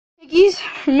Piggies.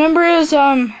 Remember his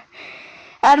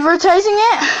advertising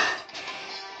it?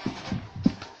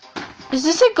 Is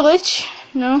this a glitch?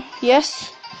 No?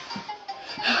 Yes?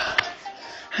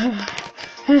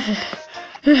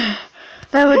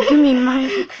 That would give me my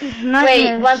nightmares.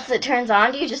 Wait, once it turns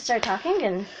on, do you just start talking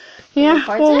and yeah,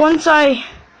 well, once I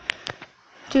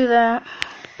do that.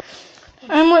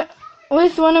 I'm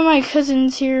with one of my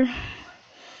cousins here.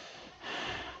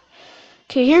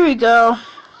 Okay, here we go.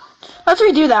 Let's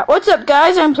redo that. What's up,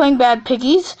 guys? I'm playing Bad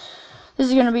Piggies. This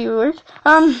is gonna be weird.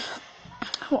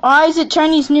 Why is it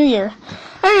Chinese New Year?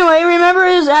 Anyway, remember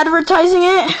his advertising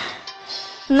it?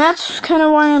 And that's kind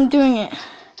of why I'm doing it.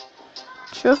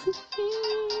 Trophy?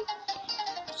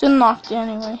 It's unlocked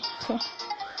anyway. Okay.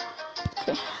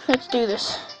 Okay, let's do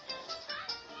this.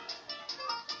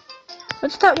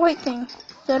 What's that white thing?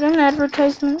 Is that an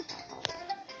advertisement?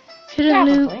 Hidden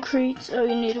loot crates. Oh,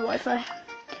 you need a Wi-Fi.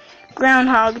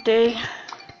 Groundhog Day.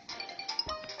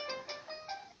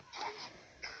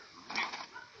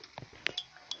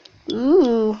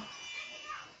 Ooh.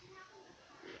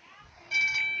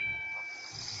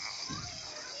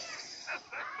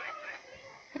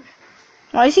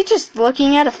 Why is he just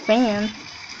looking at a fan?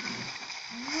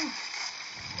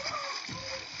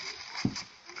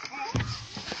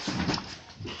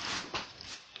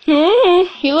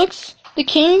 The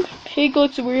king pig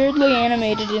looks weirdly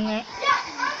animated in that.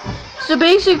 So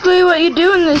basically what you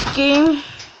do in this game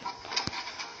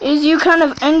is you kind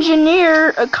of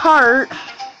engineer a cart.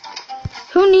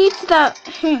 Who needs that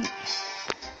hint?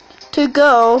 To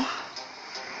go,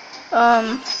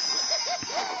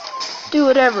 do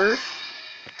whatever.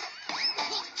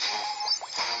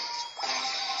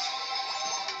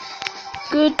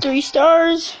 Good, 3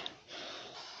 stars.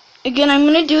 Again, I'm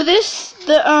gonna do this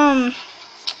the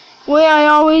way I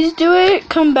always do it.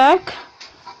 Come back,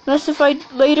 unless if I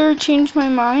later change my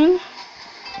mind.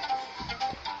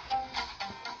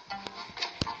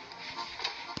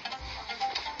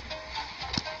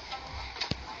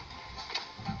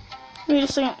 Wait a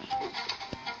second.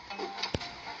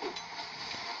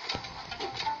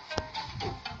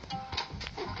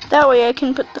 That way I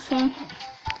can put the fan.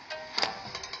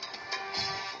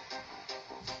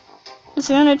 Is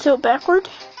it gonna tilt backward?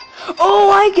 Oh,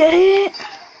 I get it!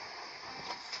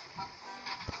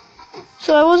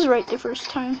 So I was right the first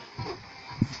time.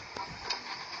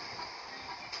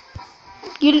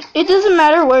 It doesn't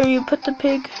matter where you put the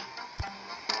pig.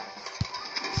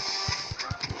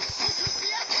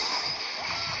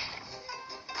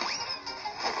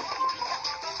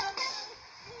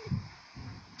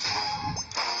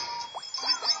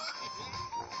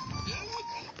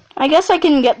 I guess I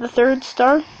can get the 3rd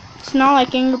star. It's not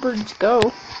like Angry Birds Go.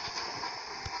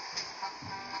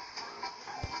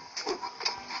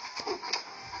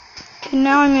 Okay,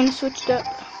 now I'm gonna switch it up.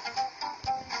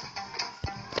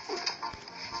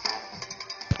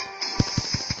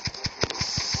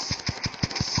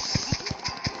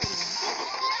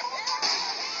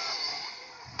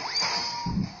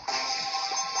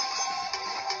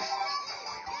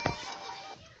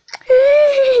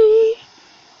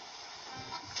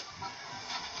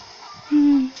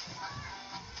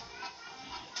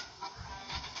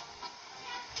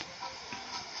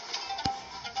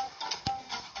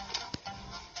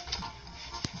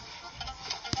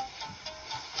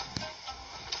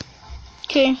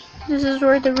 Okay, this is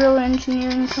where the real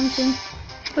engineering comes in.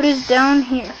 What is down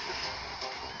here?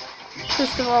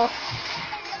 First of all,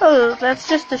 oh, that's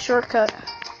just a shortcut.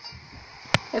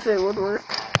 If it would work.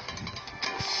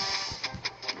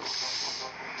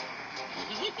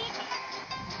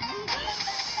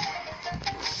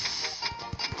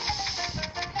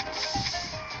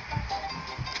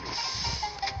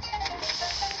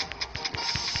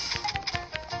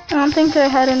 I don't think I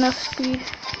had enough speed.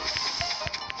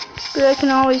 But I can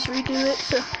always redo it,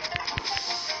 so.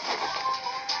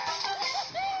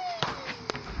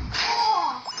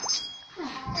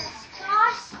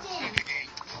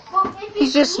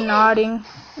 He's just nodding.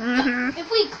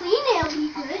 If we clean it, it'll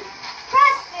be good.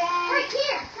 Preston! Right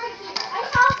here. I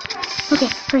know. Okay,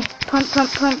 hurry. Pump.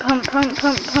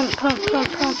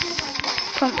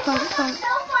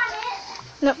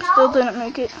 Nope, still didn't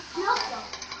make it.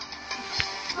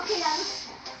 Okay, that's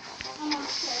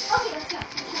almost good. Okay, let's go.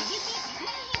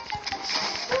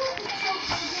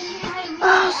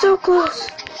 Oh, so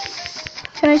close.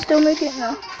 Can I still make it?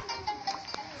 No.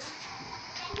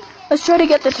 Let's try to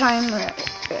get the time right.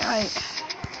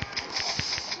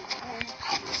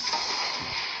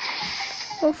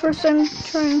 Well, first I'm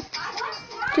trying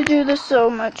to do this so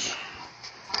much.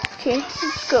 Okay,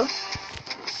 let's go.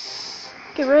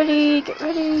 Get ready.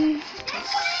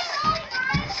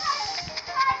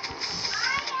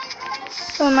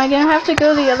 So am I gonna have to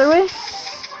go the other way?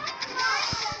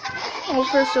 Well,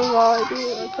 first of all, I do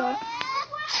it like that.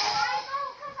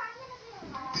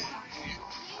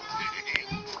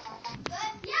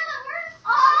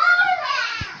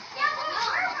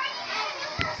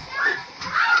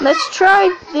 Let's try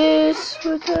this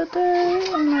without that,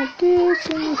 and like this,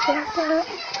 and without that.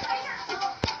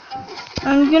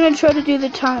 I'm gonna try to do the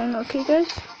time, okay guys?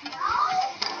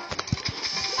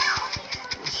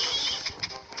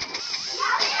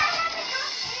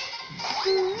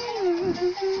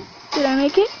 Did I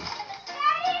make it?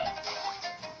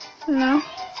 No.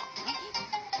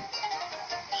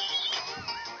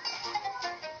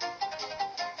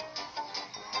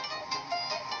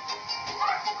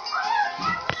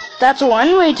 That's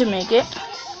one way to make it.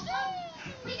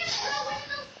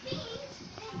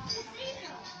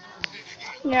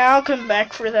 Yeah, I'll come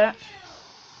back for that.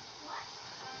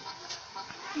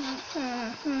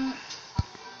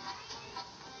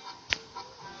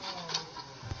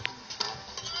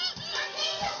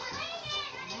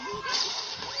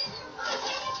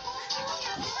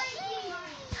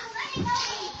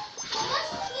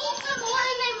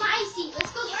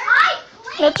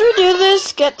 Let's redo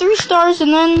this, get 3 stars,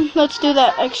 and then let's do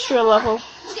that extra level.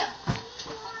 Let's go.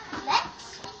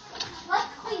 Let's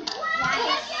clean it. Can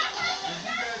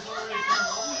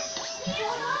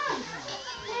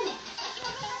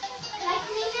I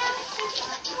clean them?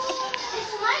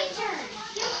 It's my turn.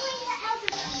 You clean the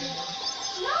outer.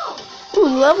 No.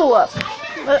 Ooh, level up.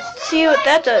 Let's see what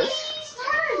that does.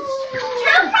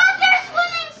 Jump out there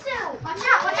swimming suit. Watch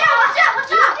out, watch out, watch out,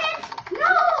 watch out.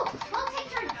 No. We'll take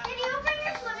turns. Can you open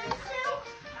your swimming suit?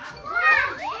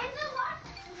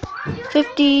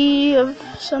 50 of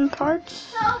some parts.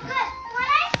 So good. When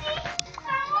I see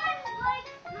someone like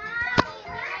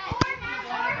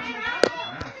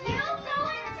you go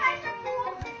inside the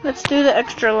pool. Let's do the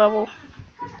extra level.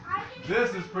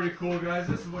 This is pretty cool, guys.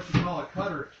 This is what you call a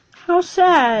cutter. How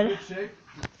sad. Good shape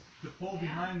to pull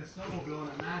behind the snowmobile, and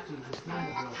it matches the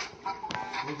snowmobile.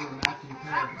 Those are a matching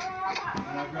pair.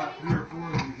 And I've got 3 or 4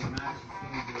 of these that match the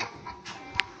snowmobile.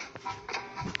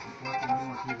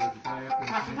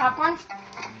 Want some popcorn?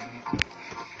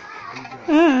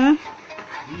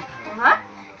 What?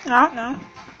 I don't know.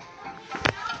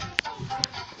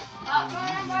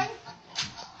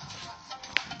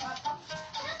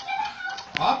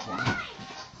 Popcorn?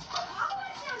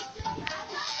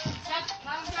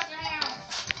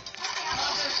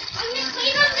 I'm gonna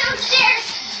clean them downstairs.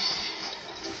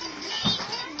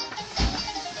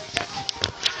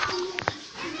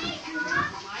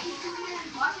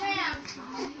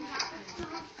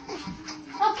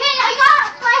 Okay, I got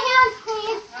my hands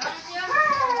clean.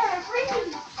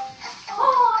 Freeze.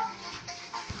 Oh.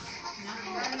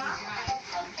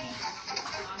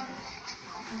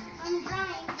 I'm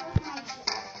drying with my shit.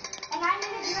 And I'm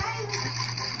gonna dry with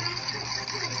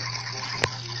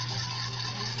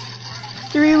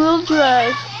 3-wheel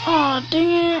drive. Aw,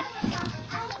 dang it.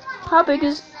 How big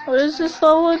is... What is this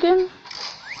level again?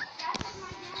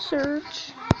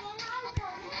 Search.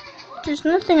 There's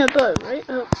nothing above, right?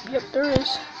 Oh, yep, there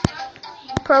is.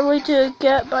 Probably to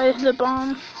get by the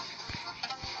bomb.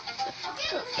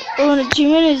 Oh, and the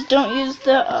achievement is don't use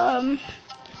the,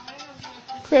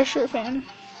 pressure fan.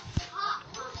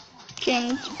 Okay,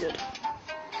 that's good.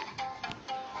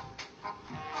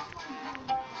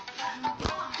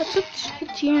 That's a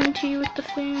TNT with the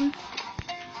fan.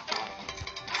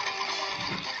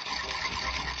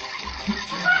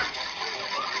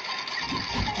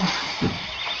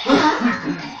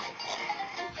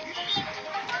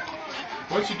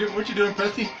 What you doing,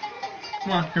 Presti?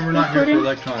 Come on, here, we're not here for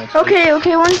electronics.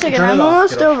 Okay, one second. Turn it I'm off,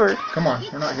 almost get off. over. Come on,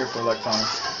 we're not here for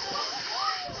electronics.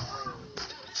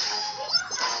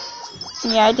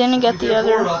 Yeah, I didn't get the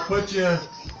other. I'll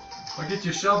get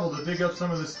you a shovel to dig up some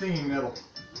of the stinging nettle.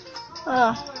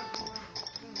 Oh.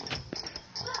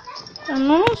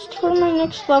 I'm almost for my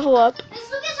next level up. Let's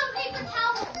look at some paper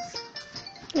towels.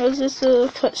 Is this a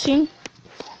cutscene?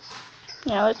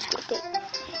 Yeah, let's skip it.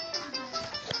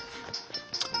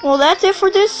 Well, that's it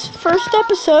for this first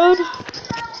episode.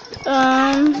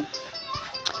 I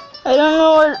don't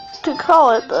know what to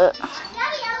call it, but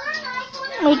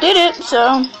we did it,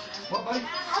 so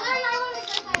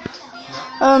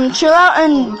chill out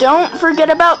and don't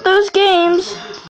forget about those games.